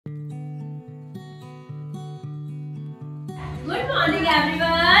morning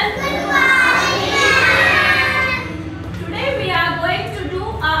everyone. Good morning. Today we are going to do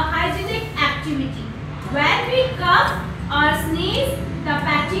a hygienic activity. When we cough or sneeze, the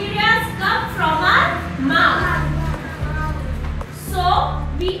bacteria come from our mouth. So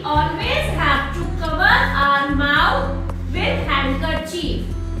we always have to cover our mouth with handkerchief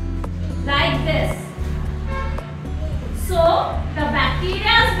like this. So the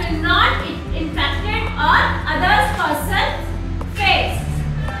bacteria will not infected on other person's face.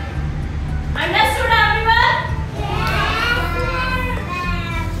 Understood everyone? Yes.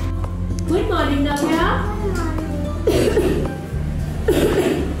 Good morning Navya.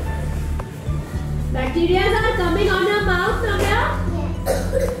 Bacteria are coming on your mouth Navya.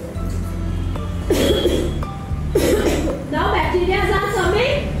 Now bacteria are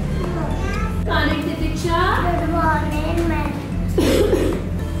coming. Kanik Titiksha. Good morning, ma'am.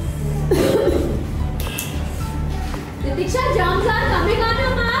 Titiksha, germs are coming on